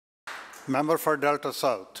Member for Delta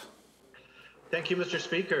South. Thank you, Mr.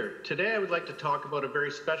 Speaker. Today I would like to talk about a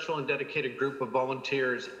very special and dedicated group of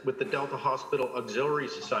volunteers with the Delta Hospital Auxiliary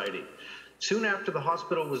Society. Soon after the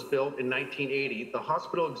hospital was built in 1980, the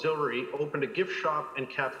Hospital Auxiliary opened a gift shop and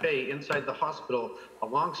cafe inside the hospital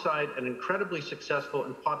alongside an incredibly successful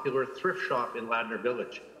and popular thrift shop in Ladner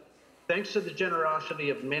Village. Thanks to the generosity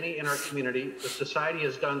of many in our community, the Society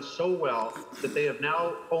has done so well that they have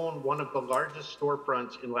now owned one of the largest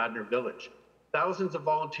storefronts in Ladner Village. Thousands of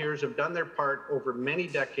volunteers have done their part over many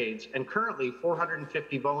decades, and currently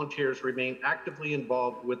 450 volunteers remain actively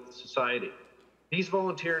involved with the Society. These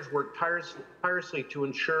volunteers work tirelessly to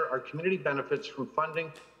ensure our community benefits from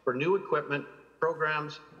funding for new equipment,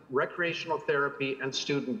 programs, recreational therapy, and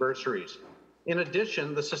student bursaries. In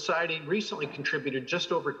addition, the Society recently contributed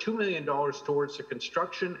just over $2 million towards the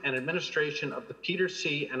construction and administration of the Peter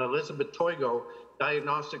C. and Elizabeth Toigo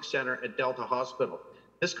Diagnostic Center at Delta Hospital.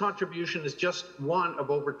 This contribution is just one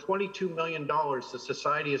of over $22 million the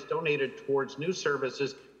Society has donated towards new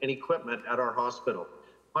services and equipment at our hospital.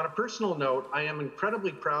 On a personal note, I am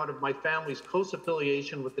incredibly proud of my family's close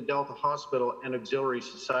affiliation with the Delta Hospital and Auxiliary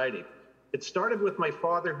Society. It started with my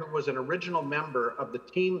father, who was an original member of the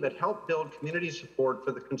team that helped build community support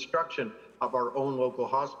for the construction of our own local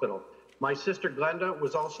hospital. My sister Glenda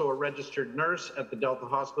was also a registered nurse at the Delta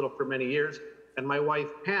Hospital for many years, and my wife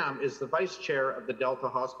Pam is the vice chair of the Delta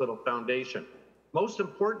Hospital Foundation. Most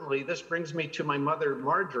importantly, this brings me to my mother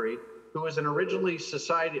Marjorie, who was an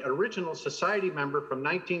original society member from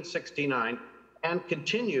 1969 and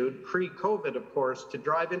continued pre-COVID, of course, to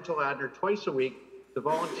drive into Ladner twice a week to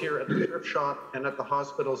volunteer at the thrift shop and at the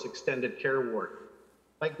hospital's extended care ward.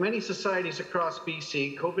 Like many societies across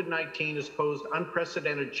BC, COVID-19 has posed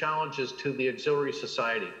unprecedented challenges to the Auxiliary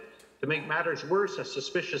Society. To make matters worse, a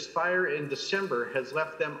suspicious fire in December has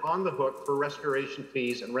left them on the hook for restoration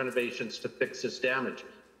fees and renovations to fix this damage.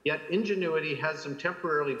 Yet ingenuity has them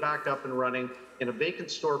temporarily back up and running in a vacant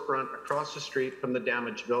storefront across the street from the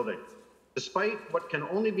damaged building. Despite what can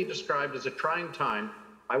only be described as a trying time,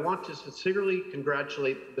 I want to sincerely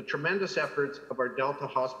congratulate the tremendous efforts of our Delta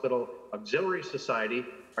Hospital Auxiliary Society,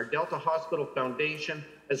 our Delta Hospital Foundation,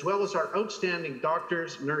 as well as our outstanding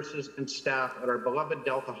doctors, nurses, and staff at our beloved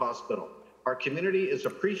Delta Hospital. Our community is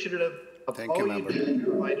appreciative of all you do to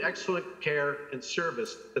provide excellent care and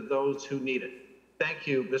service to those who need it. Thank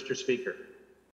you, Mr. Speaker.